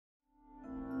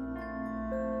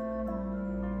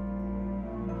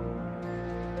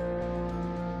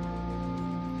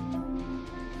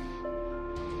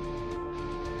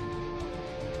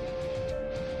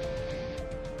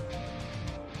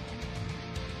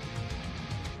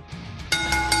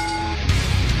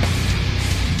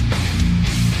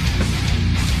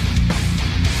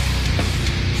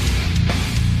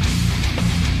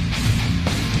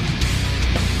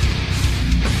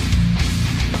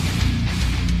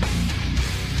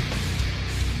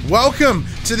Welcome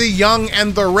to the Young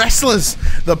and the Wrestlers,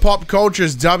 the Pop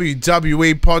Culture's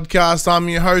WWE podcast. I'm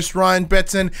your host, Ryan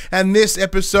Betson, and this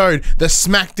episode, the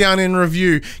SmackDown in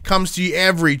Review, comes to you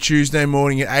every Tuesday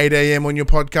morning at 8 a.m. on your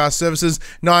podcast services,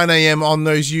 9 a.m. on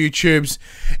those YouTubes.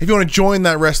 If you want to join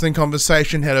that wrestling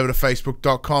conversation, head over to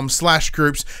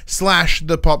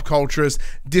facebook.com/groups/the Pop Cultures,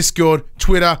 Discord,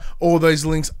 Twitter. All those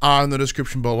links are in the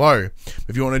description below.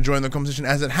 If you want to join the conversation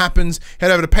as it happens, head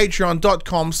over to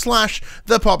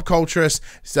patreon.com/the Pop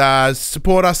Culturists.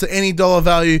 Support us at any dollar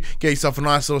value. Get yourself a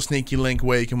nice little sneaky link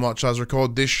where you can watch us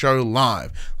record this show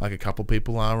live, like a couple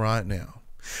people are right now.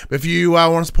 But if you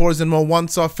want to support us in a more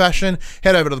once-off fashion,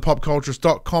 head over to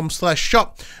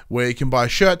thepopculturist.com/shop, where you can buy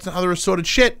shirts and other assorted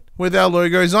shit with our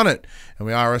logos on it. And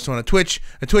we are also on Twitch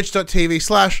at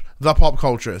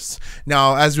twitch.tv/thepopculturists.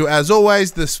 Now, as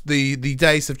always, the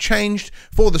days have changed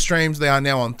for the streams. They are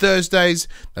now on Thursdays.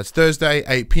 That's Thursday,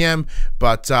 8 p.m.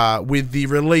 But with the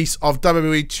release of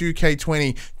WWE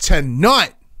 2K20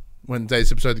 tonight, when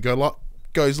today's episode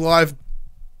goes live,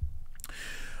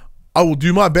 I will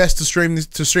do my best to stream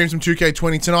some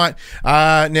 2K20 tonight.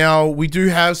 Now, we do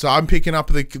have, so I'm picking up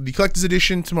the collector's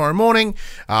edition tomorrow morning.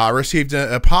 I received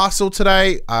a parcel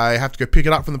today. I have to go pick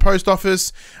it up from the post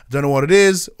office. I don't know what it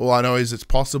is. All I know is it's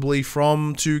possibly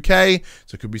from 2K,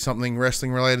 so it could be something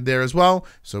wrestling related there as well.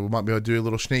 So we might be able to do a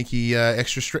little sneaky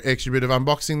extra bit of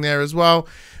unboxing there as well.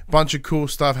 Bunch of cool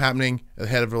stuff happening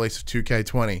ahead of release of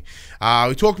 2K20.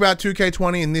 We talk about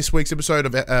 2K20 in this week's episode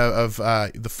of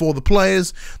the For the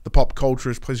Players, the Pop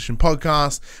Culturist PlayStation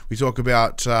podcast. We talk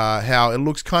about how it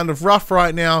looks kind of rough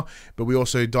right now, but we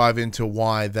also dive into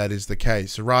why that is the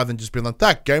case. So rather than just being like,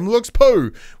 that game looks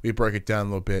poo, we break it down a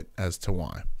little bit as to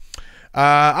why.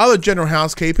 Other general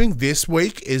housekeeping this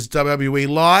week is WWE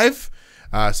Live.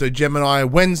 So Jem and I,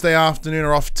 Wednesday afternoon,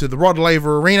 are off to the Rod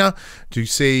Laver Arena to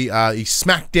see the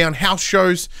SmackDown house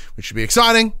shows, which should be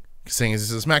exciting, seeing as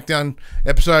this is a SmackDown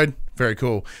episode. Very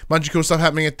cool. Bunch of cool stuff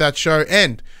happening at that show.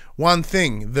 And one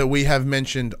thing that we have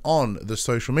mentioned on the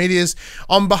social medias,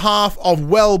 on behalf of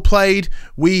Well Played,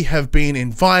 we have been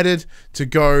invited to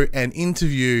go and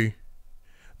interview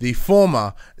the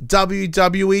former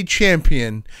WWE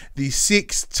champion, the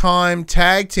 6-time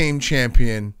tag team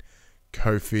champion,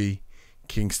 Kofi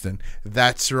Kingston.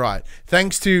 That's right.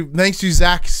 Thanks to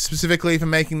Zach specifically for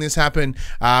making this happen.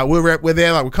 We're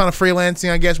there, like, we're kind of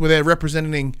freelancing, I guess. We're there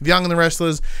representing the Young and the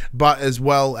Wrestlers, but as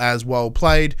well as Well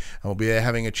Played. And we'll be there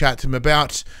having a chat to him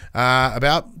about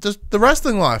just the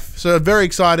wrestling life. So very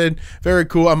excited, very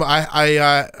cool.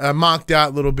 I marked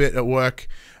out a little bit at work.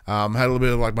 Had a little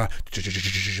bit of like my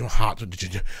heart.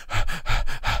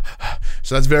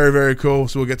 So that's very, very cool.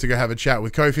 So we'll get to go have a chat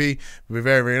with Kofi. It'll be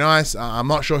very, very nice. I'm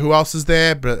not sure who else is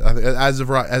there, but as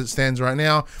it stands right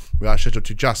now, we are scheduled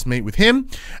to just meet with him.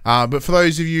 But for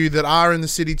those of you that are in the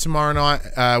city tomorrow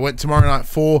night, went tomorrow night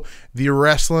for the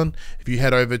wrestling, if you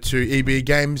head over to EB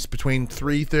Games between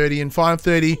 3:30 and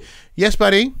 5:30. Yes,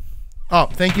 buddy. Oh,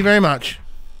 thank you very much.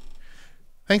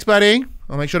 Thanks, buddy.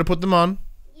 I'll make sure to put them on.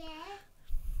 Yeah.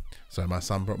 So my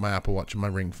son brought my Apple Watch and my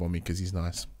ring for me because he's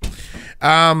nice.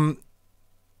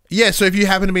 Yeah, so if you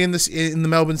happen to be in the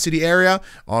Melbourne City area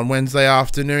on Wednesday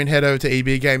afternoon, head over to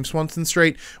EB Games Swanston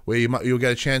Street, where you'll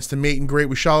get a chance to meet and greet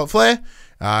with Charlotte Flair.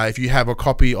 If you have a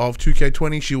copy of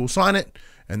 2K20, she will sign it,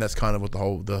 and that's kind of what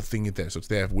the thing is there. So it's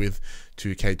there with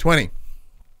 2K20.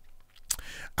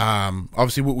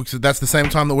 Obviously, so that's the same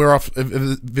time that we're off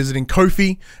visiting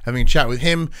Kofi, having a chat with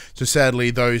him. So sadly,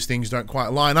 those things don't quite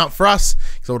line up for us.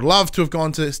 Because I would love to have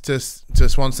gone to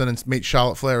Swanston and meet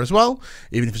Charlotte Flair as well,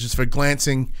 even if it's just for a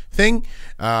glancing thing.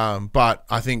 But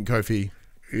I think Kofi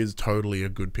is totally a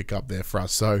good pickup there for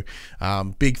us. So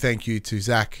big thank you to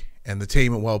Zach and the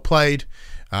team at Well Played.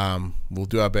 We'll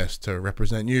do our best to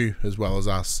represent you as well as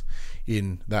us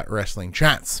in that wrestling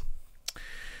chats.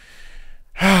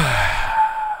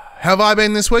 How have I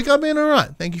been this week? I've been all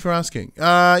right. Thank you for asking.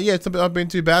 Yeah, I've been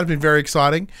too bad. It's been very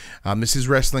exciting. This is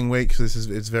wrestling week, so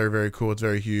it's very, very cool. It's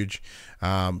very huge.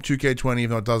 2K20,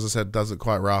 even though it does it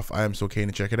quite rough, I am still keen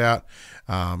to check it out.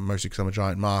 Mostly because I'm a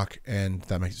giant mark, and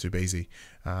that makes it super easy.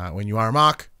 When you are a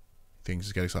mark, things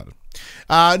just get excited.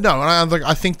 No,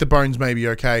 I think the bones may be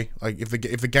okay. Like if the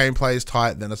gameplay is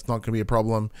tight, then it's not going to be a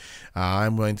problem.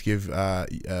 I'm willing to give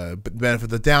benefit of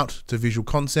the doubt to Visual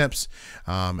Concepts,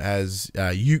 as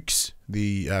Ukes,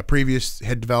 the previous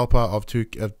head developer of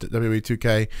WWE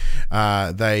 2K,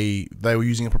 they were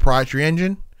using a proprietary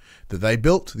engine that they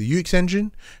built, the Ukes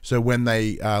engine. So when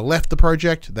they left the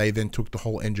project, they then took the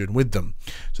whole engine with them.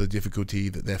 So the difficulty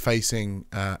that they're facing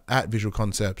at Visual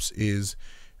Concepts is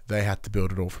they had to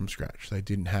build it all from scratch. They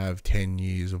didn't have 10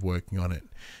 years of working on it.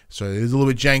 So it is a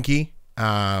little bit janky,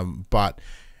 but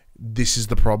this is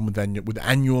the problem with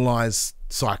annualized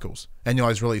cycles,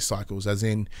 annualized release cycles, as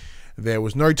in there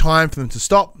was no time for them to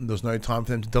stop, there was no time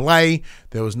for them to delay,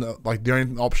 there was no, like, the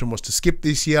only option was to skip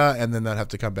this year and then they'd have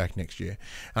to come back next year.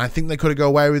 And I think they could have got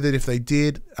away with it if they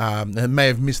did. They may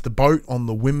have missed the boat on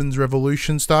the women's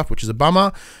revolution stuff, which is a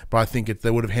bummer, but I think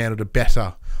they would have handled it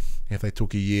better if they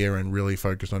took a year and really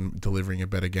focused on delivering a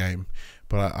better game.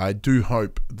 But I do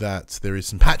hope that there is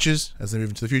some patches as they move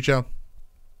into the future,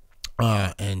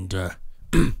 and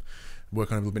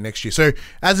work on it a little bit next year. So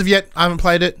as of yet, I haven't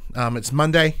played it. It's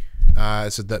Monday.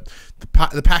 So that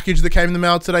the package that came in the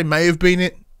mail today may have been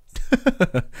it,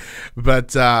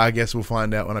 but I guess we'll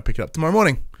find out when I pick it up tomorrow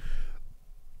morning.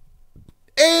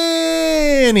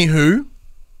 Anywho,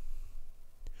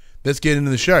 let's get into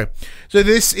the show. So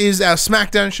this is our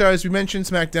SmackDown show. As we mentioned,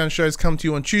 SmackDown shows come to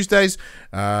you on Tuesdays.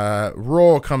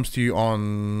 Raw comes to you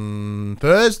on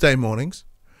Thursday mornings,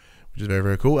 which is very,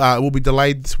 very cool. It will be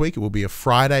delayed this week. It will be a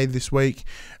Friday this week,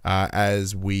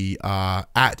 as we are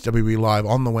at WWE Live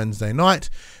on the Wednesday night.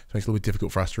 So it makes it a little bit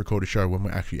difficult for us to record a show when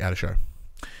we're actually at a show.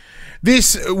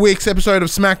 This week's episode of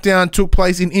SmackDown took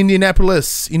place in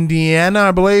Indianapolis, Indiana,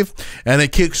 I believe, and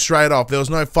it kicked straight off. There was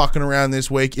no fucking around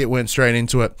this week. It went straight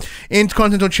into it.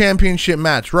 Intercontinental Championship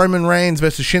match. Roman Reigns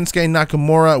versus Shinsuke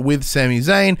Nakamura with Sami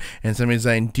Zayn, and Sami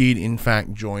Zayn did, in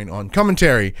fact, join on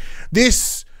commentary.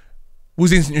 This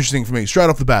was interesting for me straight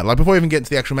off the bat. Like, before we even get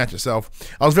into the actual match itself,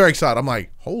 I was very excited. I'm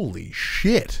like, holy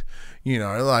shit, you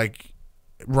know, like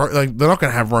they're not going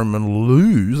to have Roman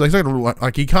lose.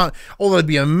 Like he can't. Although it'd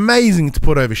be amazing to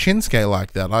put over Shinsuke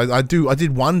like that. I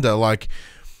did wonder, like,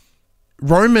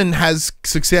 Roman has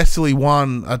successfully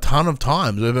won a ton of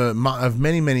times over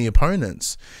many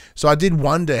opponents. So I did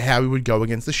wonder how he would go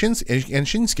against the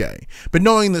Shinsuke. But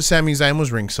knowing that Sami Zayn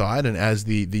was ringside, and as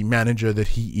the manager that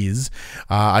he is,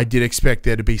 I did expect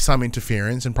there to be some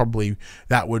interference, and probably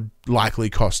that would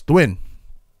likely cost the win.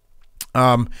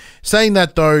 Saying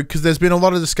that, though, because there's been a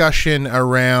lot of discussion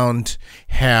around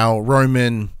how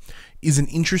Roman isn't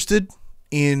interested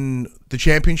in the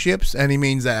championships, and he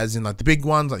means that as in, like, the big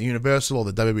ones like Universal or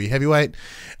the WWE Heavyweight,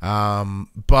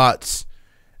 but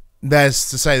that's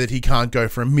to say that he can't go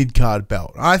for a mid-card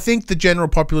belt. I think the general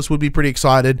populace would be pretty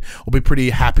excited, or be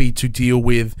pretty happy to deal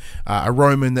with a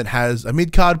Roman that has a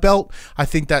mid-card belt. I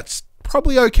think that's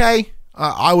probably okay.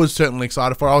 I was certainly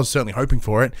excited for it. I was certainly hoping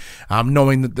for it.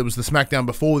 Knowing that there was the SmackDown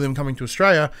before them coming to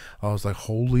Australia, I was like,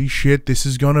 holy shit, this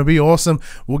is going to be awesome.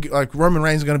 We'll get, like, Roman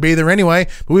Reigns is going to be there anyway,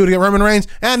 but we would get Roman Reigns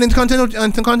and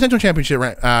Intercontinental Championship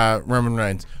Roman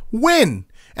Reigns win.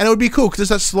 And it would be cool because it's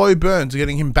that slow burn to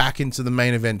getting him back into the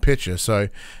main event picture. So,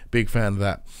 big fan of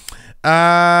that.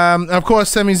 Of course,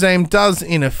 Sami Zayn does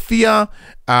interfere,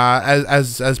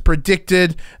 as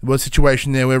predicted. There was a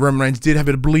situation there where Roman Reigns did have a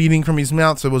bit of bleeding from his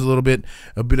mouth, so it was a bit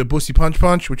of bussy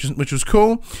punch, which was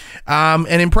cool.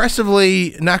 And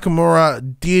impressively,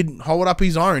 Nakamura did hold up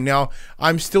his own. Now,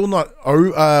 I'm still not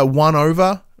won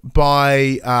over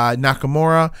by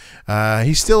Nakamura.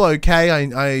 He's still okay.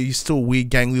 He's still a weird,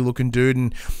 gangly looking dude,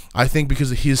 and I think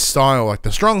because of his style, like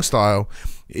the strong style,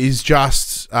 is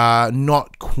just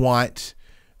not quite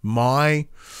my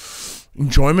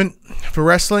enjoyment for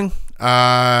wrestling,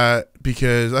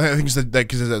 because I think it's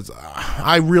because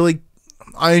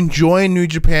I enjoy New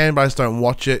Japan, but I just don't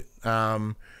watch it.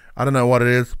 I don't know what it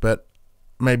is, but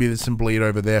maybe there's some bleed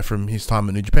over there from his time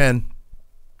at New Japan.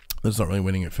 That's not really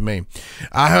winning it for me.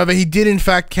 However, he did in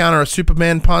fact counter a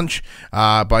Superman punch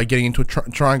by getting into a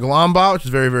triangle armbar, which is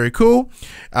very, very cool.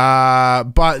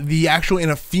 But the actual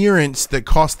interference that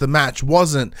cost the match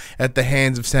wasn't at the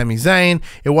hands of Sami Zayn.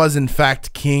 It was in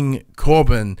fact King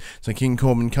Corbin. So King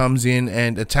Corbin comes in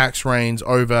and attacks Reigns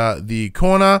over the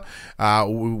corner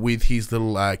with his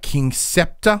little King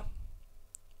Scepter.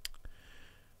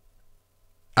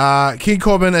 King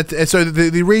Corbin. So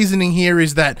the reasoning here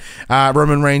is that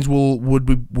Roman Reigns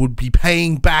would be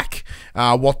paying back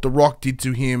what The Rock did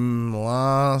to him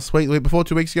last week, before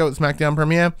 2 weeks ago at the SmackDown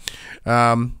premiere.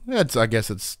 I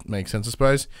guess it makes sense, I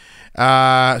suppose.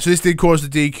 So this did cause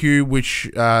the DQ,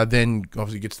 which then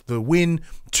obviously gets the win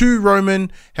to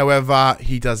Roman. However,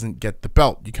 he doesn't get the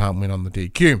belt. You can't win on the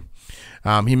DQ.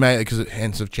 He made it because it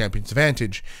hence of champion's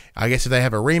advantage. I guess if they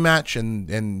have a rematch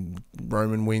and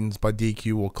Roman wins by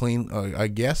DQ or clean, I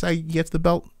guess he gets the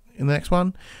belt in the next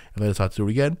one, and they decide to do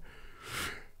it again.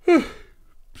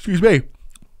 Excuse me.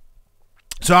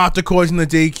 So after causing the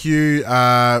DQ,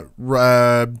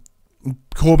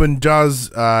 Corbin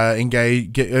does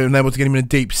unable to get him in a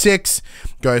deep six,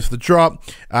 goes for the drop.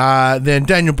 Then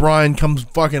Daniel Bryan comes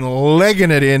fucking legging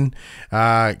it in,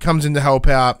 comes in to help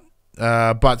out.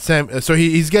 But so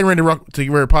he's getting ready to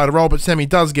get part of the roll, but Sammy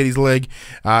does get his leg,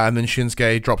 and then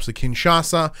Shinsuke drops the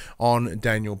Kinshasa on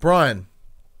Daniel Bryan.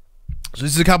 So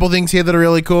this is a couple of things here that are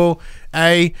really cool.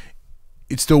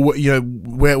 It's still, you know,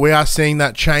 we are seeing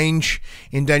that change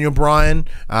in Daniel Bryan.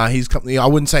 I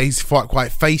wouldn't say he's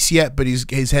quite face yet, but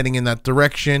he's heading in that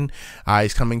direction.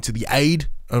 He's coming to the aid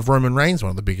of Roman Reigns,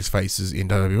 one of the biggest faces in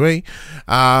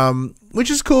WWE,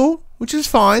 which is cool, which is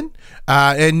fine.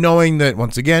 And knowing that I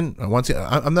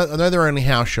know there are only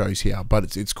house shows here,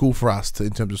 but it's cool for us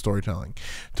in terms of storytelling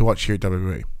to watch here at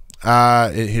WWE.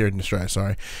 Here in Australia,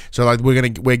 sorry. So like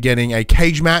we're getting a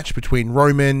cage match between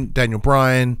Roman, Daniel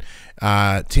Bryan,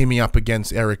 teaming up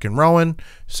against Eric and Rowan.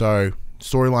 So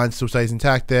storyline still stays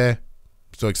intact there.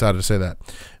 Still excited to see that.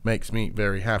 Makes me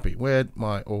very happy. Where'd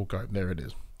my all go? There it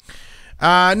is.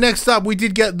 Next up, we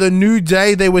did get the New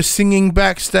Day. They were singing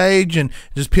backstage and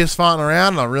just piss farting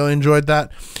around. I really enjoyed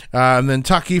that. And then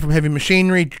Tucky from Heavy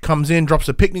Machinery comes in, drops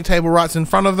a picnic table right in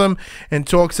front of them, and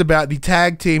talks about the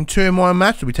tag team turmoil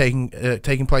match that will be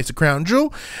taking place at Crown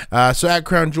Jewel. So at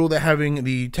Crown Jewel, they're having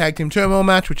the tag team turmoil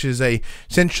match, which is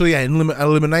essentially an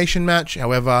elimination match.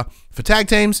 However, for tag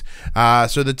teams,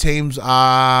 so the teams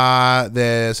are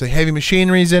there. So Heavy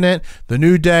Machinery's in it, the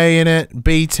New Day in it,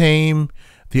 B Team,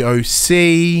 the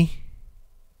OC.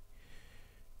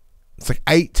 It's like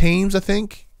 8 teams, I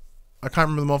think. I can't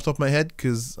remember them off the top of my head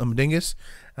because I'm a dingus.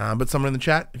 But someone in the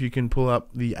chat, if you can pull up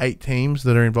the 8 teams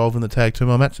that are involved in the tag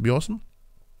turmoil match, it'd be awesome.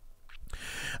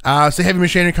 So Heavy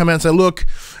Machinery come out and say, look,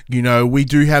 you know, we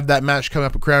do have that match coming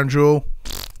up at Crown Jewel.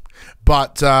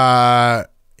 But, yeah,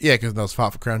 because that was far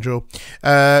for Crown Jewel.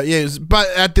 But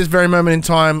at this very moment in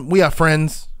time, we are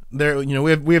friends. You know,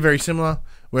 we're very similar.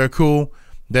 We're cool.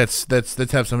 Let's have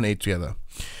something to eat together.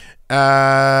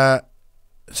 So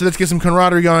let's get some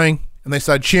camaraderie going, and they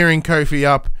start cheering Kofi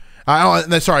up.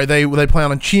 They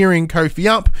plan on cheering Kofi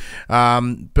up,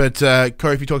 but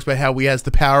Kofi talks about how he has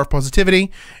the power of positivity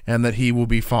and that he will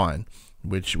be fine,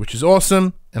 which is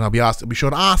awesome. And I'll be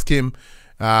sure to ask him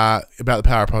about the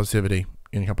power of positivity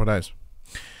in a couple of days.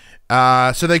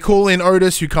 So they call in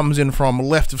Otis, who comes in from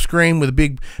left of screen with a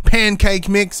big pancake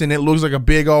mix, and it looks like a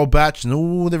big old batch, and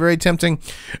ooh, they're very tempting.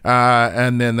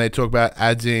 And then they talk about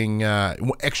adding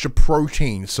extra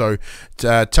protein. So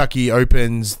Tucky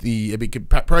opens a big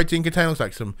protein container, looks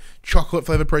like some chocolate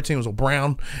flavored protein, it was all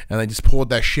brown, and they just poured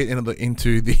that shit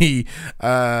into the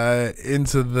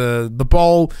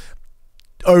bowl.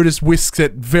 Otis whisks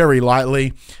it very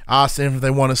lightly, asks them if they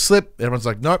want to slip. Everyone's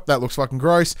like, nope, that looks fucking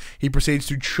gross. He proceeds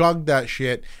to chug that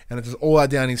shit, and it's just all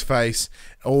out down his face,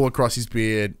 all across his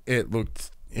beard. It looked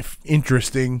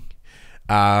interesting.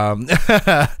 Only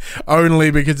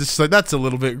because it's just like, that's a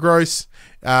little bit gross.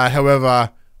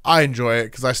 However, I enjoy it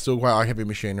because I still quite like Heavy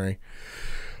Machinery.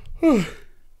 Excuse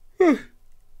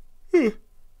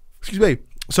me.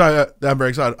 So, I'm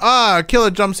very excited. Killer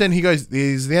jumps in. He goes,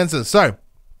 here's the answer. So,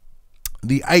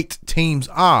 the 8 teams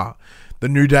are the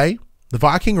New Day, the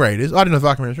Viking Raiders. I didn't know the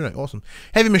Viking Raiders were awesome.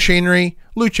 Heavy Machinery,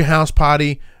 Lucha House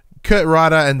Party, Kurt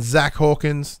Ryder and Zach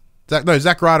Hawkins.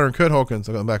 Zach Ryder and Kurt Hawkins.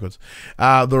 I got them backwards.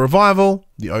 The Revival,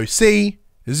 the OC,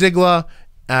 Ziggler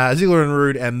and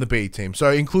Rude, and the B Team.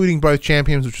 So including both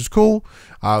champions, which is cool.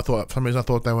 For some reason I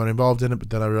thought they weren't involved in it,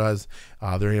 but then I realized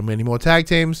there are many more tag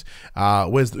teams.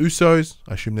 Where's the Usos?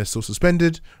 I assume they're still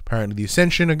suspended. Apparently the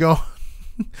Ascension are gone.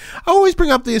 I always bring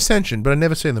up the Ascension, but I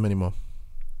never see them anymore.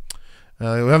 We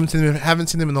haven't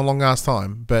seen them in a long ass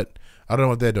time, but I don't know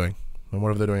what they're doing, and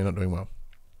whatever they're doing, they're not doing well.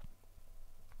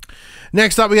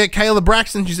 Next up, we got Kayla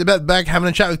Braxton. She's about back having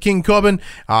a chat with King Corbin.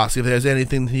 Asks if there's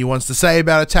anything he wants to say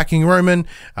about attacking Roman.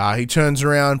 He turns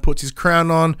around, puts his crown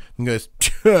on, and goes,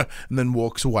 and then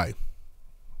walks away.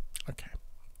 Okay.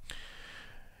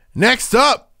 Next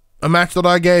up, a match that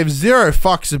I gave 0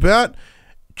 fucks about.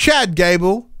 Chad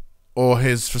Gable, or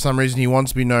for some reason he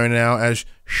wants to be known now as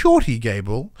Shorty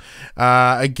Gable,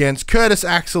 against Curtis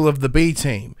Axel of the B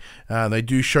Team. They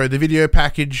do show the video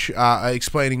package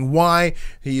explaining why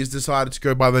he has decided to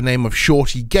go by the name of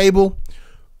Shorty Gable.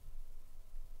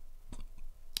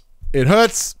 It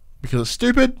hurts because it's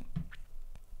stupid.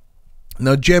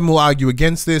 Now, Jem will argue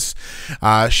against this.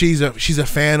 She's a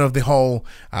fan of the whole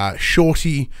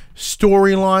Shorty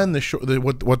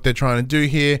storyline, what they're trying to do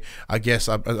here. I guess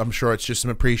I'm sure it's just some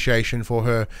appreciation for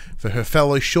her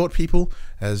fellow short people,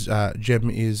 as Jem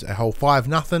is a whole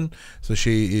 5-0, so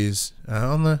she is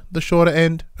on the shorter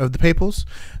end of the peoples.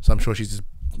 So I'm sure she's just,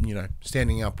 you know,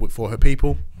 standing up for her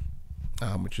people,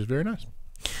 which is very nice.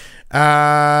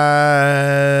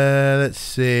 Let's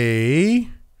see.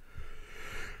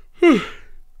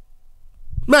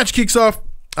 Match kicks off.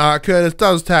 Curtis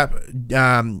does tap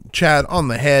Chad on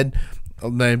the head.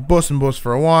 They bust and bust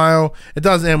for a while. It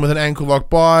does end with an ankle lock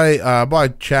by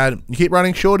Chad. You keep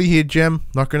running Shorty here, Jem.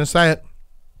 Not going to say it.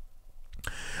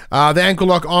 The ankle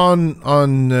lock the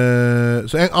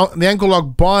ankle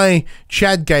lock by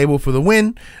Chad Gable for the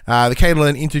win. The Cable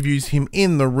then interviews him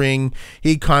in the ring.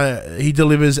 He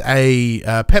delivers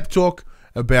a pep talk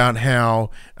about how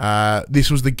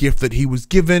this was the gift that he was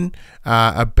given,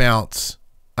 about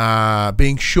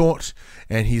being short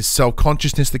and his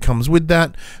self-consciousness that comes with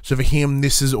that. So for him,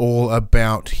 this is all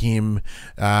about him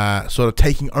sort of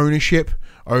taking ownership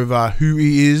over who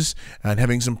he is and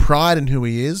having some pride in who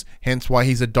he is, hence why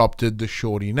he's adopted the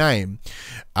Shorty name.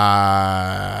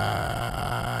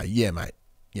 Yeah, mate.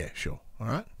 Yeah, sure. All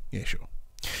right. Yeah, sure.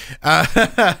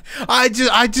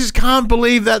 I just can't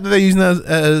believe that they're using that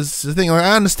as a thing. Like,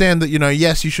 I understand that, you know,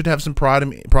 yes, you should have some pride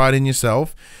in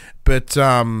yourself, but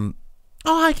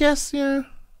I guess, yeah.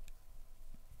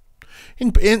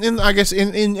 I guess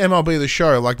in MLB The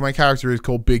Show, like, my character is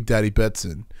called Big Daddy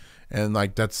Betson, and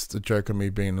like that's the joke of me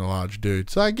being a large dude.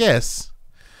 So I guess,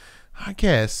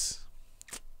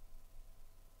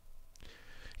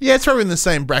 yeah, it's probably in the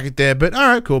same bracket there. But all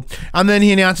right, cool. And then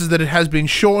he announces that it has been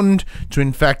shortened to,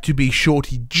 in fact, to be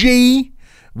Shorty G,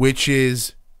 which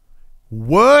is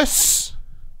worse.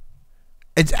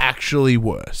 It's actually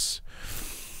worse.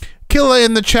 Killer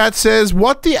in the chat says,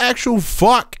 "What the actual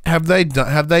fuck have they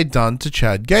done to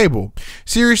Chad Gable?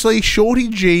 Seriously, Shorty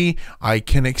G, I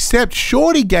can accept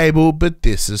Shorty Gable, but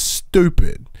this is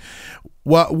stupid."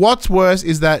 What's worse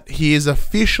is that he is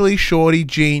officially Shorty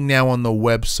G now on the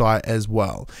website as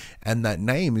well, and that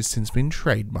name has since been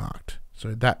trademarked,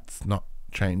 so that's not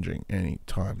changing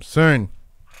anytime soon.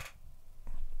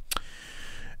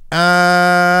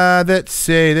 Let's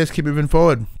see. Let's keep moving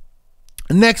forward.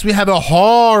 Next, we have a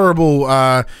horrible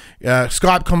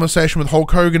Skype conversation with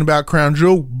Hulk Hogan about Crown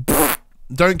Jewel.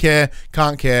 Don't care,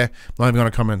 can't care, not even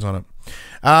going to comment on it.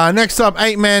 Next up,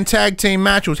 8-man tag team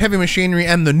match was Heavy Machinery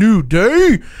and the New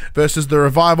Day versus the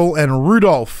Revival and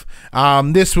Rudolph.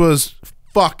 This was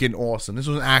fucking awesome. This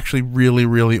was actually really,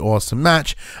 really awesome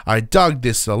match. I dug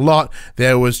this a lot.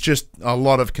 There was just a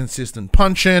lot of consistent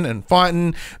punching and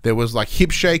fighting. There was like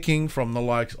hip shaking from the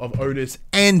likes of Otis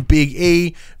and Big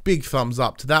E. Big thumbs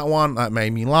up to that one. That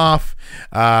made me laugh.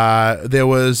 There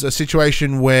was a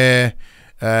situation where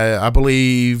I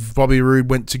believe Bobby Roode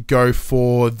went to go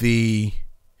for the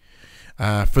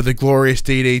glorious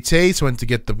DDT, so went to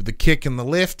get the kick and the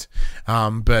lift,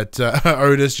 but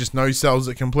Otis just no-sells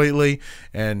it completely,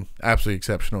 and absolutely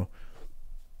exceptional.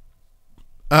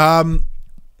 The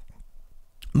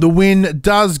win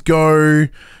does go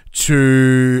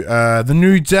to the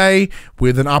New Day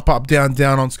with an up, down,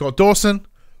 down on Scott Dawson.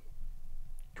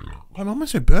 I'm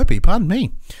almost so burpy, pardon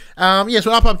me.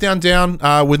 So up, down, down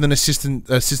with an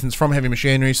assistance from Heavy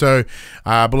Machinery. So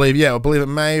I believe it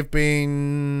may have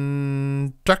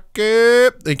been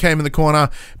Tucker. He came in the corner.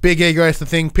 Big E goes to the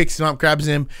thing, picks him up, grabs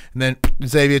him, and then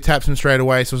Xavier taps him straight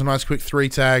away. So it was a nice quick 3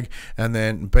 tag, and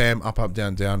then bam, up,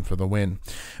 down, down for the win.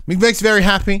 McVeig's very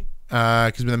happy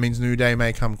because that means New Day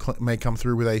may come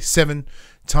through with a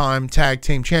 7-time tag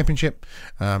team championship.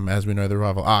 As we know, the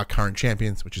Revival are current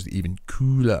champions, which is even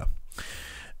cooler.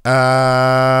 Excuse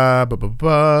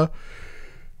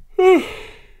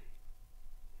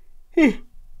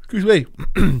me.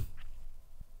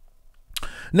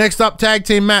 Next up, tag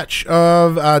team match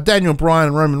of Daniel Bryan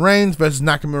and Roman Reigns versus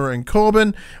Nakamura and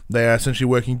Corbin. They are essentially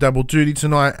working double duty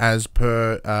tonight, as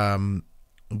per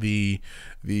the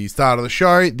start of the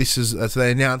show. This is so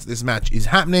they announced this match is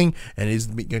happening and is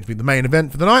going to be the main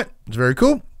event for the night. It's very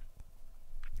cool.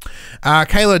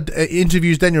 Kayla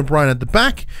interviews Daniel Bryan at the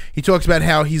back. He talks about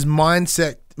how his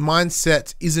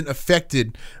mindset isn't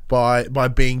affected by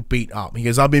being beat up. He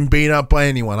goes, I've been beat up by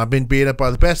anyone. I've been beat up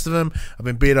by the best of them. I've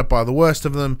been beat up by the worst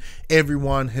of them.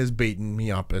 Everyone has beaten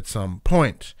me up at some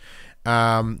point. He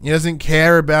doesn't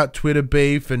care about Twitter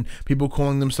beef and people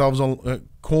calling themselves out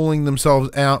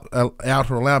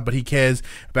or aloud, but he cares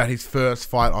about his first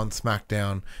fight on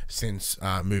SmackDown since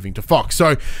moving to Fox.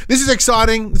 So this is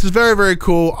exciting. This is very, very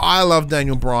cool. I love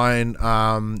Daniel Bryan.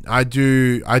 I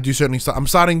do certainly. I'm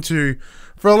starting to.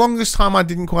 For the longest time, I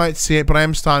didn't quite see it, but I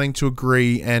am starting to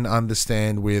agree and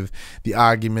understand with the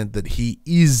argument that he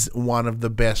is one of the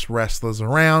best wrestlers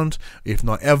around, if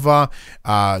not ever,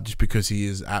 just because he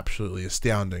is absolutely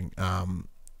astounding.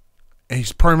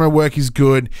 His promo work is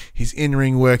good. His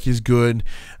in-ring work is good.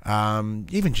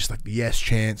 Even just like the yes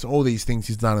chants, all these things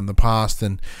he's done in the past,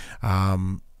 and I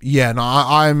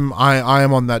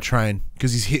am on that train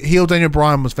because his heel Daniel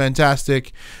Bryan was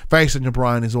fantastic. Face Daniel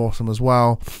Bryan is awesome as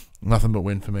well. Nothing but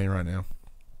win for me right now.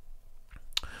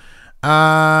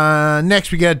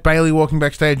 Next we get Bayley walking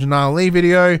backstage in an Ali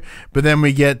video, but then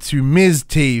we get to Miz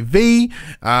TV.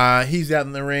 He's out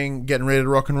in the ring getting ready to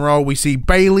rock and roll. We see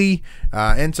Bayley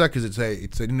enter because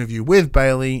it's an interview with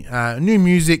Bayley. New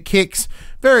music kicks,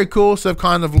 very cool. So I've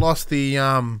kind of lost the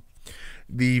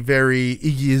very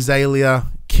Iggy Azalea.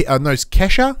 No, it's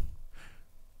Kesha.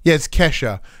 Yeah, it's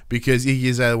Kesha because Iggy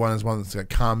Azalea one is one that's like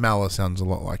Carmella, sounds a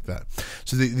lot like that.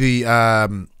 So who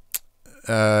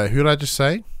did I just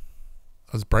say?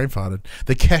 I was brain farted.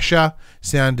 The Kesha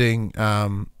sounding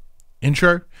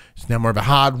intro. It's now more of a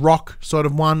hard rock sort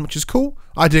of one, which is cool.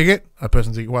 I dig it. I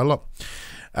personally dig it quite a lot.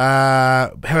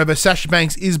 However, Sasha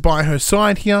Banks is by her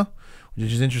side here,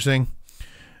 which is interesting.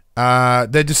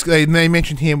 They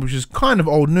mentioned here, which is kind of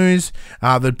old news,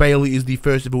 that Bayley is the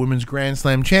first ever women's Grand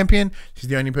Slam champion. She's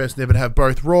the only person ever to have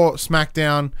both Raw,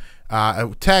 SmackDown,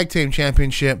 a tag team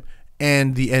championship,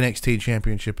 and the NXT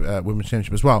championship, women's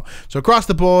championship as well. So across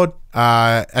the board,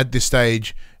 at this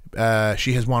stage,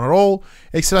 she has won it all.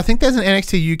 Except I think there's an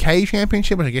NXT UK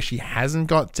championship, which I guess she hasn't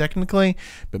got technically,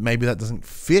 but maybe that doesn't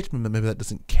fit. Maybe that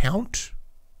doesn't count.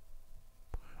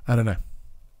 I don't know.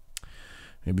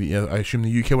 Maybe I assume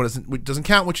the UK one doesn't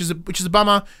count, which is a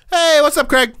bummer. Hey, what's up,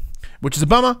 Craig? Which is a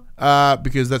bummer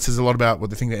because that says a lot about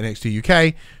what they think of NXT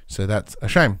UK. So that's a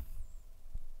shame.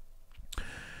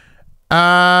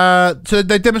 So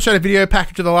they demonstrate a video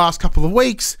package of the last couple of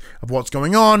weeks of what's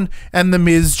going on, and The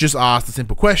Miz just asked a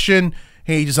simple question.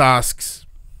 He just asks,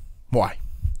 why?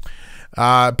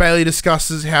 Bayley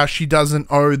discusses how she doesn't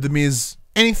owe The Miz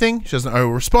anything. She doesn't owe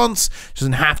a response. She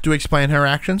doesn't have to explain her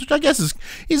actions, which I guess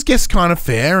is kind of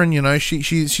fair. And you know,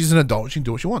 she's an adult. She can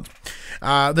do what she wants.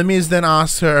 The Miz then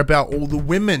asks her about all the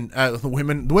women, the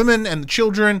women and the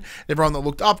children, everyone that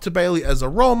looked up to Bayley as a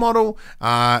role model.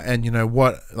 And you know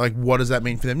what does that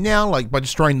mean for them now? Like by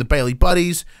destroying the Bayley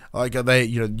buddies, like are they?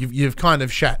 You know, you've kind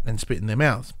of shat and spit in their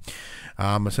mouths,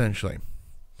 essentially.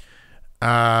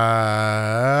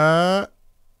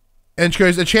 And she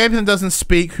goes, a champion doesn't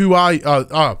speak. Who are you?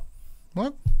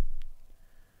 What?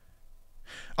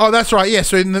 Oh, that's right. Yeah.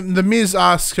 So the Miz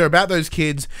asks her about those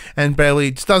kids, and Bayley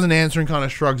just doesn't answer and kind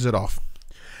of shrugs it off.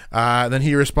 Then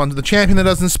he responds to the champion that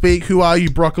doesn't speak. Who are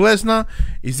you, Brock Lesnar?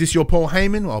 Is this your Paul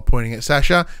Heyman? While pointing at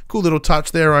Sasha. Cool little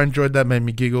touch there. I enjoyed that. Made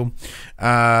me giggle.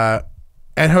 And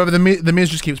however, the Miz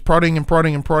just keeps prodding and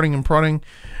prodding and prodding and prodding.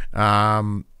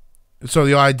 So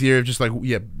the idea of just like,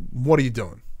 yeah, what are you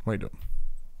doing? What are you doing?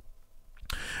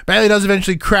 Bayley does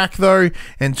eventually crack though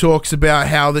and talks about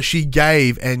how that she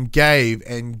gave and gave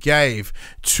and gave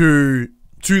to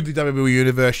the WWE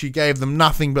universe. She gave them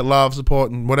nothing but love, support,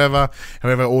 and whatever.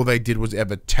 However, all they did was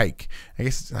ever take. I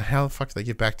guess how the fuck do they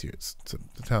give back to you?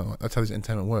 That's how this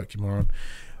entertainment works, you moron.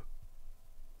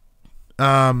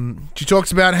 She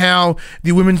talks about how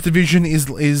the women's division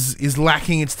is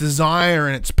lacking its desire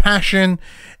and its passion,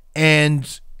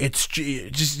 and it's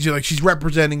just like she's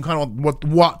representing kind of what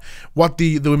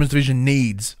the women's division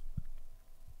needs.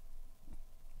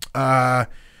 I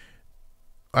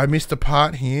missed a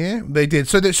part here. They did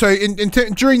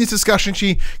during this discussion,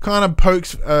 she kind of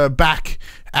pokes back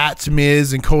at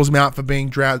Miz and calls him out for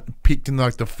being picked in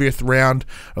like the 5th round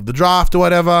of the draft or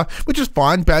whatever, which is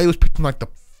fine. Bayley was picked in like the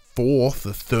 4th,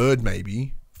 the 3rd,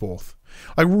 maybe 4th.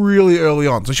 Like really early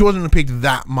on, so she wasn't picked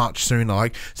that much sooner.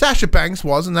 Like Sasha Banks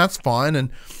was, and that's fine.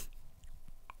 And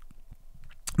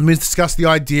Miz discussed the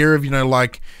idea of, you know,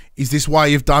 like, is this why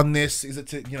you've done this? Is it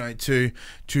to, you know, to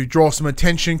draw some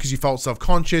attention because you felt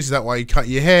self-conscious? Is that why you cut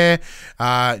your hair?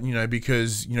 You know,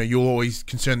 because you know you're always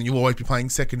concerned that you'll always be playing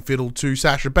second fiddle to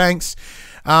Sasha Banks,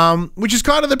 which is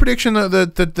kind of the prediction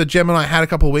that Jem and I had a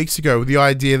couple of weeks ago with the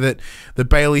idea that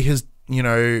Bayley has, you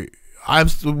know.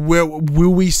 Will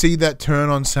we see that turn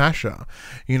on Sasha?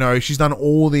 You know, she's done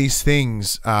all these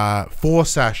things for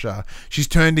Sasha. She's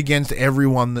turned against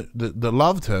everyone that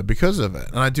loved her because of it.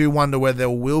 And I do wonder whether there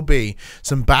will be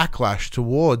some backlash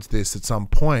towards this at some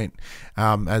point.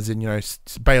 As in, you know,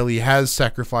 Bayley has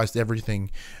sacrificed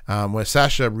everything, where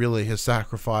Sasha really has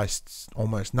sacrificed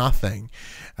almost nothing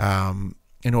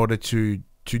in order to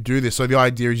do this. So the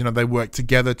idea is, you know, they work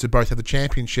together to both have the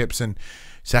championships, and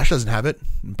Sasha doesn't have it.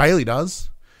 Bayley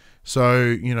does. So,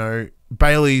 you know,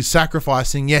 Bayley's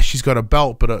sacrificing. Yes, she's got a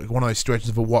belt, but one of those situations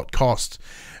of a what cost,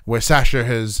 where Sasha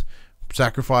has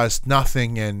sacrificed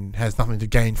nothing and has nothing to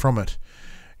gain from it.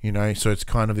 You know, so it's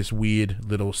kind of this weird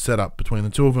little setup between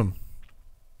the two of them.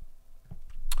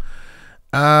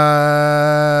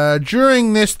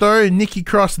 During this, though, Nikki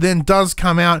Cross then does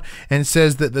come out and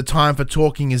says that the time for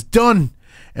talking is done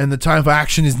and the time for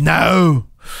action is now.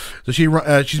 So she's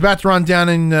about to run down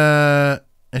and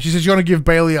she says she's going to give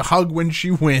Bayley a hug when she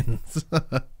wins.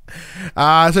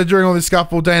 So during all this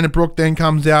scuffle, Dana Brooke then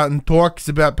comes out and talks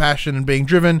about passion and being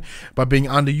driven by being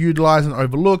underutilized and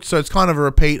overlooked. So it's kind of a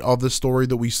repeat of the story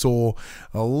that we saw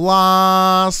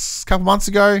last couple months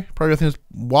ago, probably I think it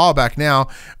was a while back now,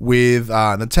 with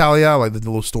Natalia, like the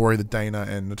little story that Dana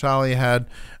and Natalia had.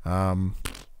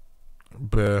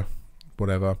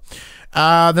 Whatever.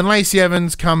 Then Lacey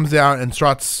Evans comes out and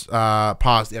struts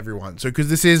past everyone. So because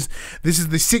this is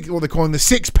the six, what they're calling the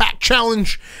 6-pack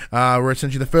challenge, where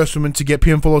essentially the first woman to get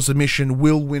pinfall or submission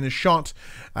will win a shot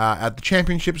at the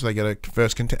championship. So they get a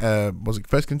first contender, a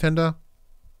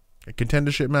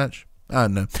contendership match. I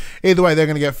don't know. Either way, they're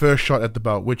going to get first shot at the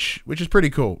belt, which is pretty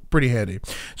cool, pretty handy.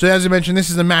 So as I mentioned, this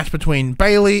is a match between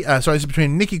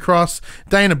between Nikki Cross,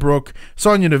 Dana Brooke,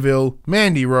 Sonya Deville,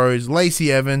 Mandy Rose,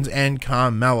 Lacey Evans, and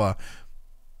Carmella.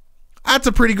 That's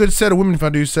a pretty good set of women, if I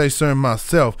do say so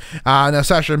myself. Now,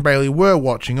 Sasha and Bayley were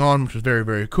watching on, which was very,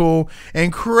 very cool.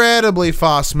 Incredibly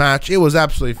fast match. It was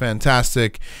absolutely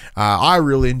fantastic. I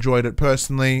really enjoyed it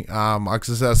personally. Like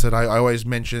I said, I always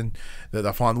mention that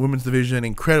I find the women's division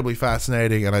incredibly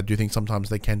fascinating, and I do think sometimes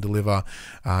they can deliver,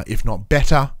 if not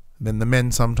better, than the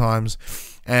men sometimes.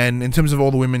 And in terms of all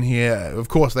the women here, of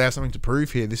course, they have something to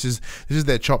prove here. This is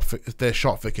their shot for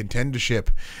contendership,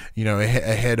 you know,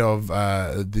 ahead of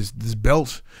this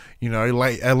belt. You know,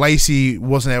 Lacey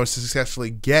wasn't able to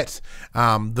successfully get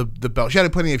the belt. She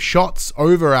had plenty of shots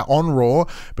over on Raw,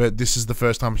 but this is the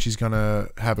first time she's gonna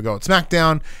have a go at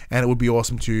SmackDown, and it would be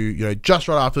awesome to, you know, just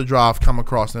right after the draft, come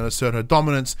across and assert her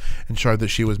dominance and show that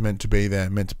she was meant to be there,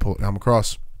 meant to come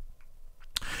across.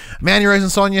 Mandy Rose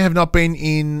and Sonya have not been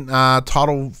in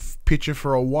title picture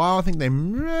for a while. I think they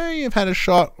may have had a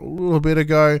shot a little bit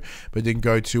ago, but didn't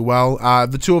go too well.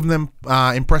 The two of them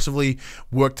impressively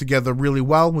worked together really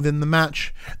well within the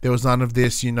match. There was none of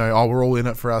this, you know, oh, we're all in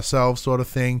it for ourselves sort of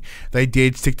thing. They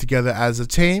did stick together as a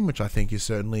team, which I think is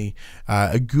certainly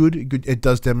a good. It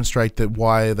does demonstrate that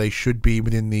why they should be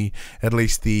within at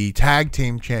least the tag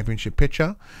team championship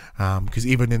picture, because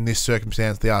even in this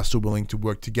circumstance, they are still willing to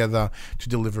work together to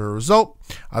deliver a result.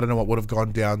 I don't know what would have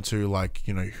gone down to, like,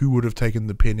 you know, who would have taken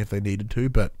the pin if they needed to,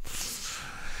 but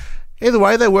either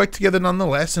way, they worked together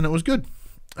nonetheless, and it was good.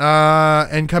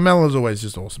 And Carmella is always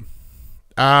just awesome.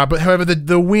 But however,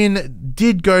 the win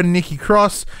did go to Nikki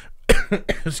Cross,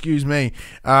 excuse me,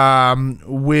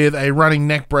 with a running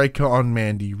neck breaker on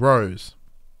Mandy Rose.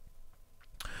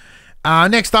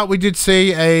 Next up, we did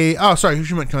see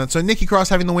so Nikki Cross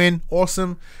having the win,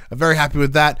 awesome. I'm very happy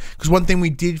with that, because one thing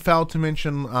we did fail to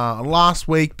mention last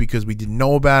week, because we didn't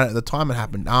know about it at the time, it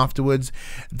happened afterwards.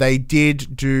 They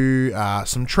did do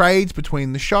some trades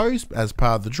between the shows as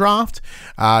part of the draft.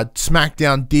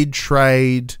 SmackDown did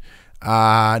trade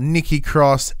Nikki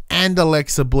Cross and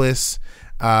Alexa Bliss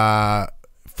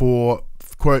for,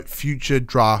 quote, future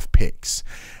draft picks.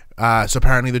 So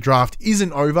apparently the draft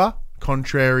isn't over,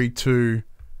 contrary to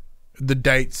the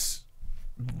dates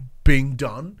being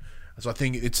done. So I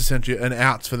think it's essentially an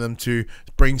outs for them to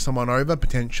bring someone over,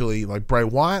 potentially like Bray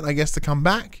Wyatt, I guess, to come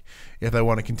back if they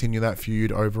want to continue that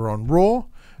feud over on Raw.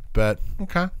 But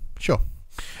okay, sure.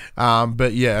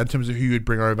 But yeah, in terms of who you'd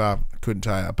bring over, I couldn't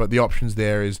tell you. But the options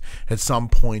there is at some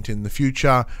point in the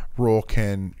future, Raw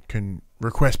can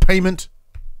request payment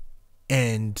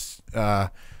and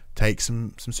take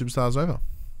some superstars over.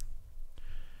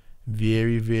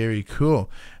 Very, very cool.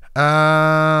 All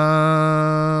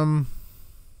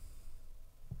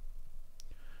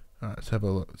right, let's have a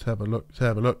look.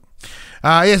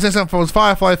 Yes, next up was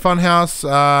Firefly Funhouse,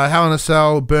 Hell in a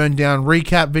Cell Burn Down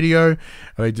recap video.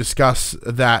 They discuss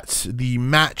that the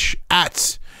match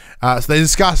at... so they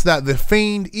discussed that The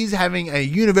Fiend is having a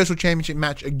Universal Championship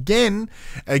match again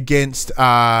against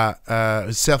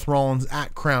Seth Rollins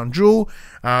at Crown Jewel.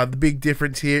 The big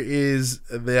difference here is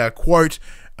their quote,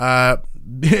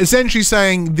 essentially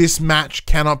saying this match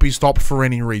cannot be stopped for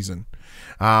any reason.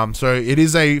 So it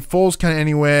is a falls count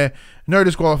anywhere, no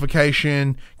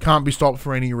disqualification, can't be stopped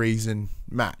for any reason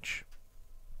match.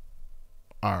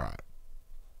 Alright.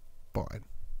 Fine.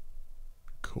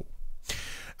 Cool.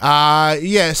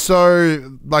 Yeah,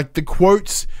 so like the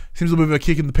quotes seems a little bit of a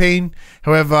kick in the peen.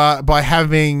 However, by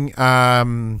having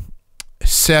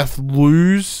Seth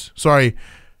lose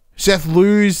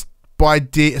by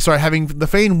having The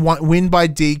Fiend win by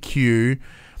DQ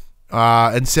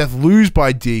and Seth lose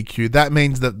by DQ, that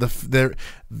means that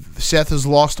Seth has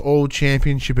lost all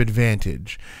championship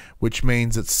advantage, which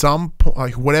means at some point,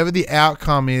 like whatever the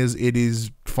outcome is, it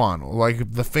is final. Like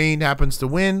if The Fiend happens to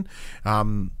win,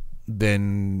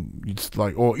 then it's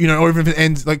like, or you know, or even if it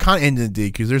ends, like can't end in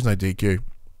DQ, there's no DQ.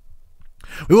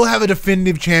 We will have a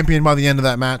definitive champion by the end of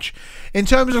that match. In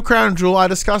terms of Crown Jewel, I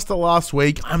discussed it last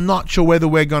week. I'm not sure whether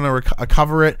we're going to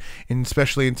cover it,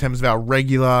 especially in terms of our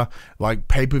regular like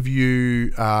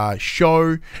pay-per-view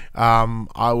show.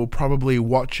 I will probably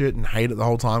watch it and hate it the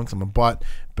whole time because I'm a butt.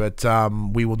 But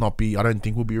we will not be. I don't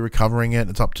think we'll be recovering it.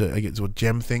 It's up to, I guess, what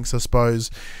Jem thinks, I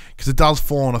suppose, because it does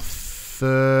fall on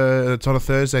it's on a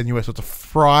Thursday in the US, so it's a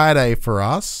Friday for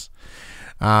us.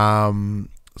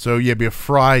 So yeah, it'd be a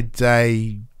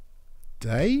Friday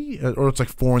day, or it's like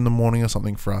 4 in the morning or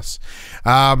something for us.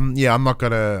 Yeah, I'm not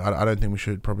gonna. I don't think we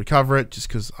should probably cover it just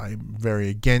because I'm very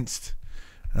against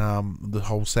the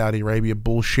whole Saudi Arabia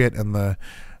bullshit and the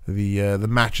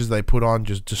matches they put on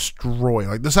just destroy.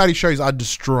 Like the Saudi shows are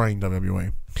destroying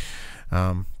WWE.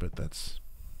 But that's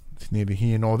neither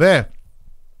here nor there.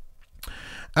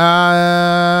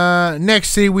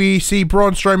 Next, we see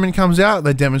Braun Strowman comes out.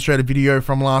 They demonstrate a video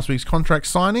from last week's contract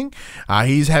signing.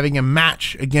 He's having a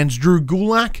match against Drew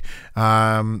Gulak.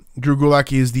 Drew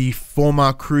Gulak is the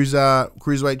former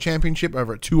Cruiserweight Championship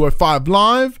over at 205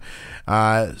 Live.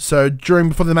 So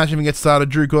before the match even gets started,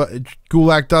 Drew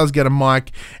Gulak does get a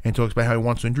mic and talks about how he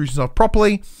wants to introduce himself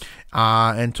properly,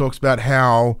 and talks about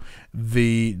how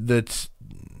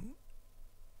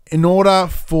in order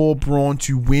for Braun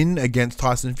to win against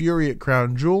Tyson Fury at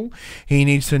Crown Jewel, he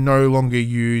needs to no longer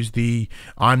use the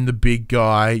 "I'm the big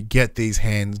guy, get these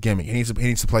hands" gimmick. He needs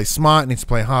to play smart, he needs to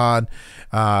play hard,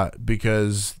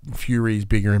 because Fury's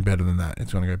bigger and better than that.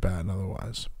 It's going to go bad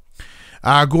otherwise.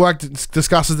 Gulak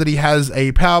discusses that he has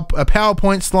a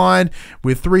PowerPoint slide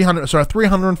with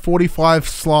 345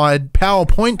 slide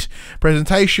PowerPoint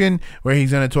presentation where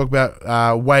he's going to talk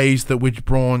about ways that which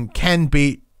Braun can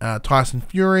beat Tyson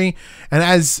Fury, and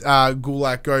as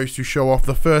Gulak goes to show off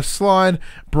the first slide,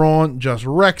 Braun just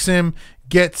wrecks him,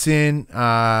 gets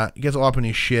all up in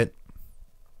his shit.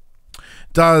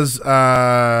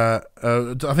 I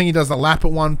think he does the lap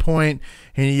at one point,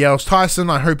 and he yells, "Tyson,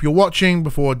 I hope you're watching,"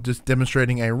 before just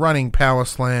demonstrating a running power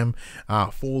slam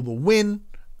for the win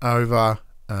over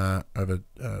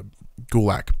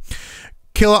Gulak.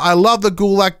 Killer, I love that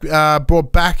Gulak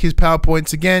brought back his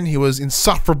PowerPoints again. He was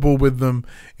insufferable with them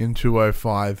in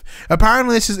 205.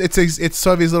 Apparently, it's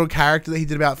sort of his little character that he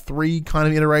did about 3 kind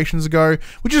of iterations ago,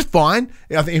 which is fine.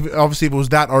 I think obviously if it was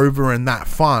that over and that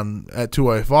fun at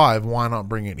 205, why not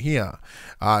bring it here?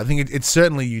 I think it's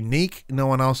certainly unique. No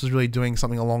one else is really doing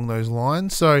something along those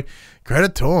lines. So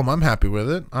credit to him. I'm happy with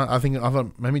it. I thought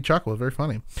it made me chuckle. It was very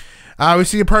funny. We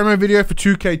see a promo video for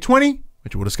 2K20.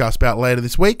 Which we'll discuss about later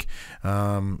this week,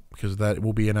 because that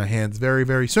will be in our hands very,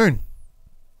 very soon.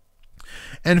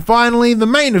 And finally, the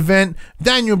main event,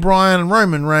 Daniel Bryan and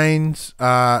Roman Reigns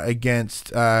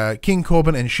against King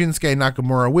Corbin and Shinsuke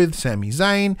Nakamura with Sami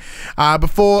Zayn.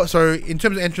 So in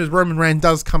terms of entrance, Roman Reigns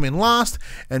does come in last,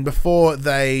 and before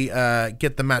they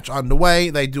get the match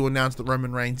underway, they do announce that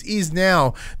Roman Reigns is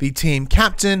now the team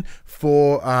captain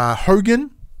for Hogan.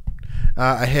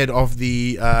 Ahead of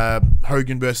the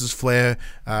Hogan versus Flair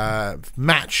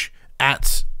match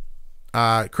at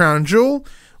Crown Jewel,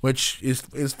 which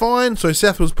is fine. So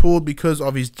Seth was pulled because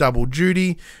of his double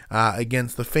duty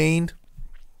against The Fiend.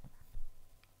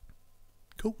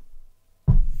 Cool.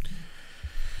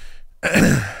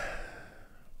 I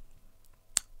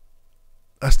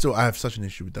have such an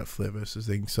issue with that Flair versus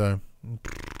thing, so...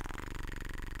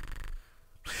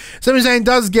 Sami Zayn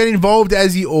does get involved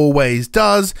as he always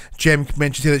does. Jem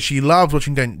mentions here that she loves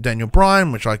watching Daniel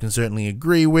Bryan, which I can certainly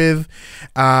agree with.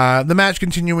 The match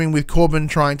continuing with Corbin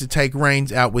trying to take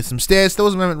Reigns out with some stairs. There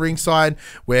was a moment ringside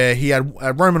where he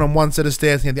had Roman on one set of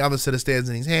stairs and he had the other set of stairs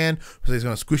in his hand, so he's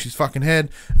going to squish his fucking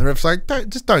head. And the ref's like, don't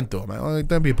do it, mate. Like,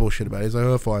 don't be a bullshit about it. He's like,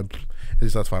 oh, fine. He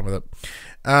starts fine with it.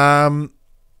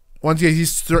 Once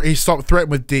he's stopped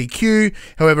threatened with DQ.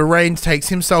 However, Reigns takes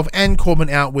himself and Corbin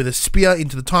out with a spear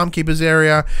into the timekeeper's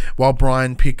area, while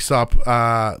Bryan picks up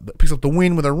the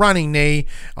win with a running knee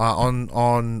on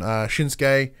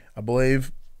Shinsuke, I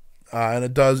believe, and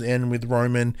it does end with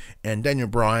Roman and Daniel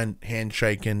Bryan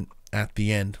handshaking at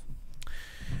the end.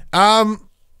 As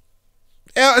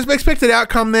expected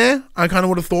outcome there. I kind of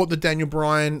would have thought that Daniel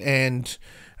Bryan and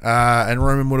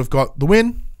Roman would have got the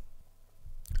win.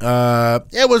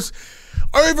 It was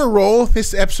overall,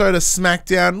 this episode of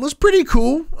SmackDown was pretty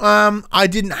cool. I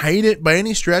didn't hate it by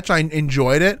any stretch. I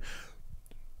enjoyed it.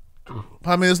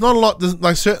 I mean, there's not a lot,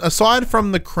 aside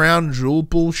from the Crown Jewel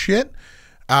bullshit.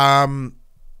 I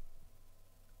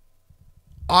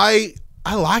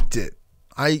liked it.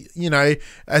 As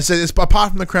I said, apart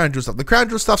from the Crown Jewel stuff. The Crown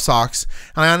Jewel stuff sucks,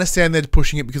 and I understand they're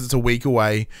pushing it because it's a week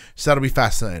away, so that'll be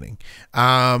fascinating.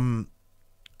 Aside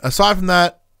from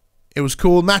that, It was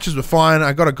cool. Matches were fine.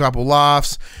 I got a couple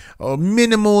laughs.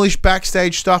 Minimalish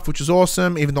backstage stuff, which is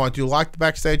awesome, even though I do like the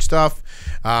backstage stuff.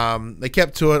 They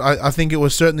kept to it. I think it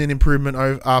was certainly an improvement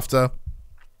after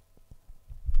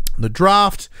the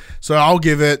draft. So I'll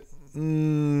give it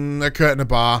a curtain a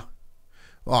bar.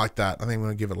 Like that. I think I'm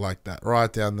going to give it like that.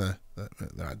 Right down there.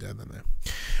 Right down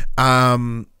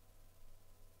there.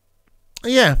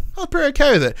 Yeah, I'm pretty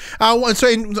okay with it. So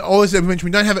in all this mentioned,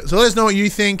 we don't have it. So let us know what you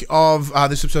think of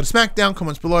this episode of SmackDown.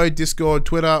 Comments below, Discord,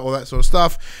 Twitter, all that sort of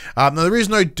stuff. Now there is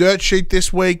no dirt sheet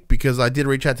this week because I did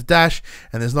reach out to Dash,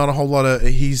 and there's not a whole lot of.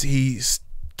 He's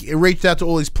reached out to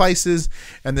all these places,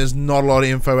 and there's not a lot of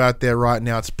info out there right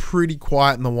now. It's pretty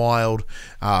quiet in the wild,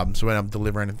 so we don't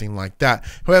deliver anything like that.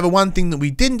 However, one thing that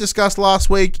we didn't discuss last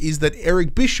week is that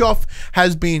Eric Bischoff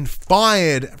has been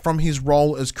fired from his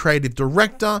role as creative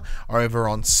director over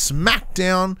on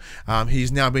SmackDown.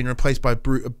 He's now been replaced by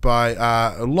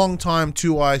a long-time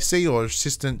 2IC or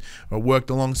assistant, or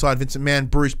worked alongside Vince McMahon,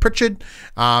 Bruce Pritchard.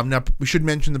 Now we should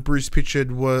mention that Bruce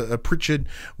Pritchard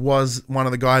was one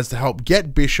of the guys to help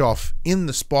get Bischoff in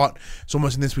the spot. It's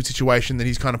almost in this situation that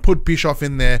he's kind of put Bischoff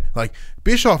in there, like,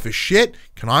 Bischoff is shit,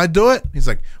 can I do it? He's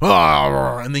like,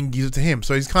 oh, and then gives it to him.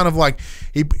 So he's kind of like,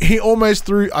 he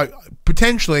almost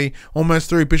potentially almost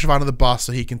threw Bischoff under the bus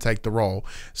so he can take the role.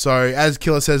 So as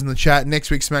Killer says in the chat,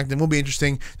 next week's SmackDown will be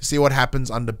interesting to see what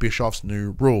happens under Bischoff's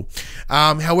new rule.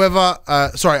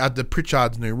 Under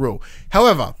Pritchard's new rule.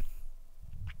 However,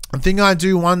 the thing I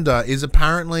do wonder is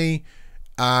apparently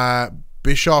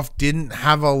Bischoff didn't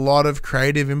have a lot of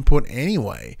creative input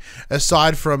anyway,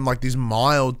 aside from like these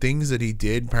mild things that he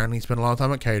did. Apparently he spent a lot of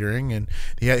time at catering, and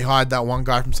he hired that one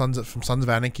guy from Sons of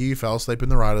Anarchy who fell asleep in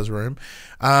the writer's room.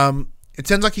 It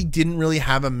sounds like he didn't really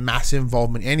have a massive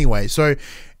involvement anyway. So,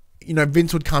 you know,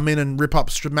 Vince would come in and rip up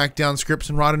SmackDown scripts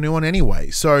and write a new one anyway.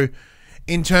 So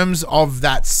in terms of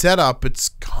that setup, it's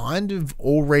kind of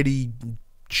already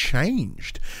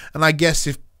changed. And I guess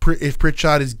if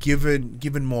Pritchard is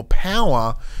given more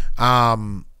power,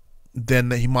 then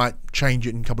that he might change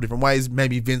it in a couple different ways.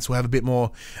 Maybe Vince will have a bit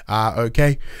more might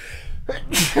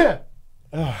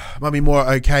be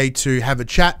more okay to have a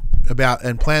chat about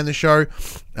and plan the show,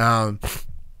 because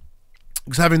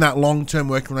having that long-term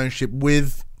working relationship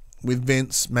with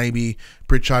Vince, maybe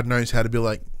Pritchard knows how to be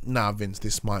like, nah, Vince,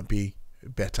 this might be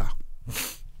better.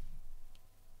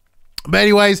 But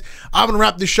anyways, I'm gonna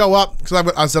wrap this show up because I've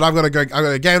got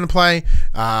a game to play.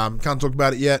 Can't talk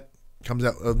about it yet. Comes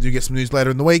out. I'll do get some news later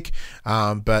in the week.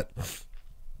 But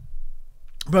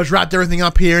I've wrapped everything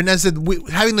up here. And as I said,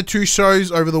 having the two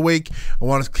shows over the week, I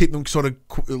want to keep them sort of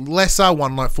lesser.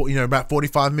 One like about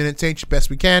 45 minutes each,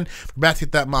 best we can. We're about to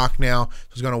hit that mark now, so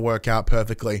it's going to work out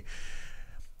perfectly.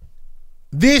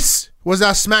 This was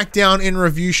our SmackDown in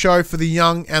review show for the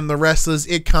young and the wrestlers.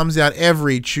 It comes out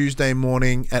every Tuesday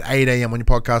morning at 8 a.m. on your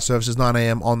podcast services, 9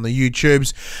 a.m. on the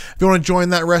YouTubes. If you want to join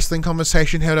that wrestling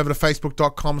conversation, head over to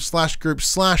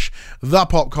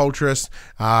facebook.com/group/thepopculturist.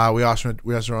 We also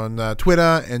on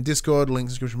Twitter and Discord, link in the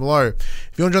description below.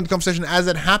 If you want to join the conversation as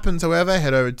it happens, however,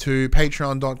 head over to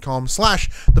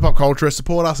patreon.com/thepopculturist.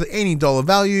 Support us at any dollar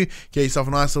value. Get yourself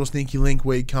a nice little sneaky link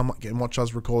where you come and watch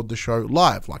us record the show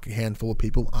live, like a handful of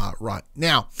people are right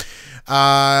now.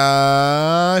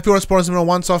 If you want to support us in a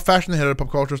one-off fashion, head over to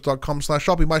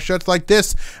popculturist.com/shop. You buy shirts like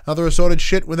this, other assorted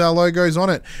shit with our logos on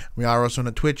it. We are also on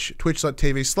a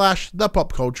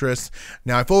twitch.tv/thepopculturist.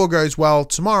 Now, if all goes well,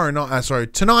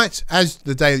 tonight, as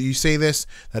the day that you see this,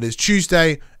 that is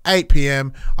Tuesday, 8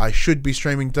 p.m. I should be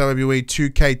streaming WWE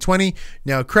 2K20.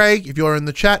 Now, Craig, if you're in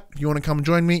the chat, if you want to come and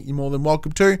join me, you're more than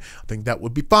welcome to. I think that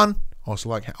would be fun. I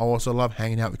also love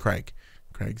hanging out with Craig.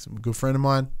 Craig's a good friend of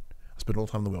mine. I spend all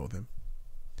the time in the world with him.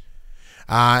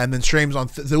 And then streams on.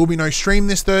 There will be no stream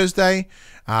this Thursday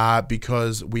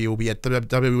because we will be at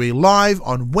WWE Live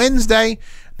on Wednesday.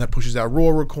 That pushes our Raw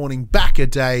recording back a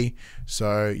day.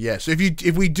 So yeah. So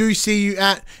if we do see you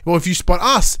if you spot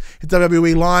us at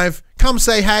WWE Live, come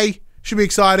say hey. Should be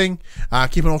exciting.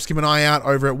 Keep an eye out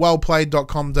over at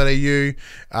wellplayed.com.au,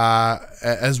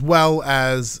 as well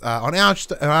as on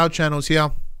our channels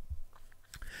here,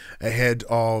 ahead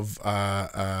of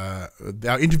our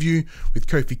interview with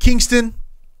Kofi Kingston.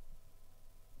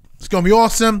 It's going to be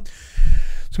awesome.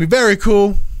 It's going to be very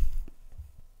cool.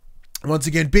 Once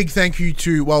again, big thank you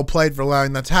to Well Played for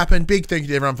allowing that to happen. Big thank you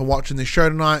to everyone for watching this show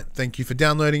tonight. Thank you for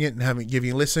downloading it and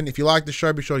giving a listen. If you like the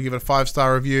show, be sure to give it a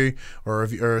 5-star review or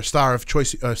a star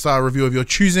review of your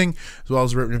choosing, as well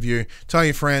as a written review. Tell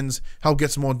your friends. Help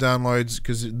get some more downloads,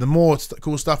 because the more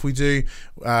cool stuff we do,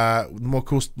 the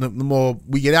more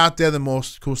we get out there, the more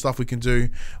cool stuff we can do,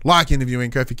 like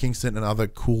interviewing Kofi Kingston and other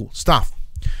cool stuff.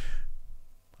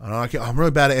 I'm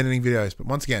really bad at editing videos, but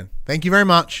once again, thank you very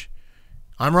much.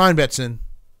 I'm Ryan Betson, and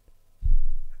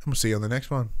we'll see you on the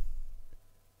next one.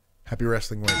 Happy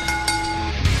wrestling week.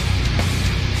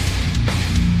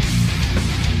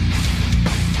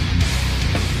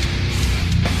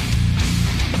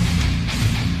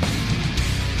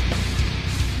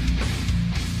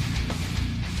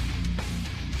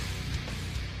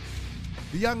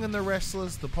 The Young and the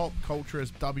Restless, the Pop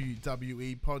Culturist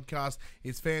WWE podcast,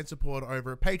 is fan support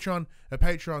over at Patreon at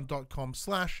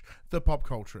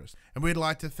patreon.com/thepopculturist. And we'd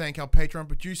like to thank our Patreon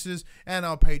producers and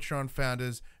our Patreon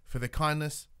founders for their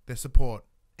kindness, their support,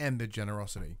 and their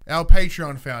generosity. Our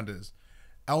Patreon founders: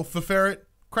 Alpha Ferret,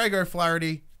 Craig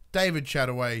O'Flaherty, David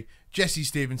Chataway, Jesse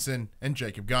Stevenson, and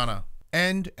Jacob Garner.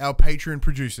 And our Patreon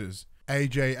producers: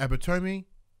 AJ Abatomi,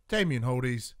 Damian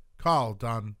Holdies, Kyle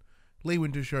Dunn, Lee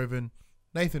Wintershoven,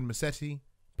 Nathan Massetti,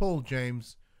 Paul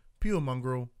James, Pure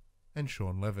Mongrel, and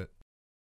Sean Levitt.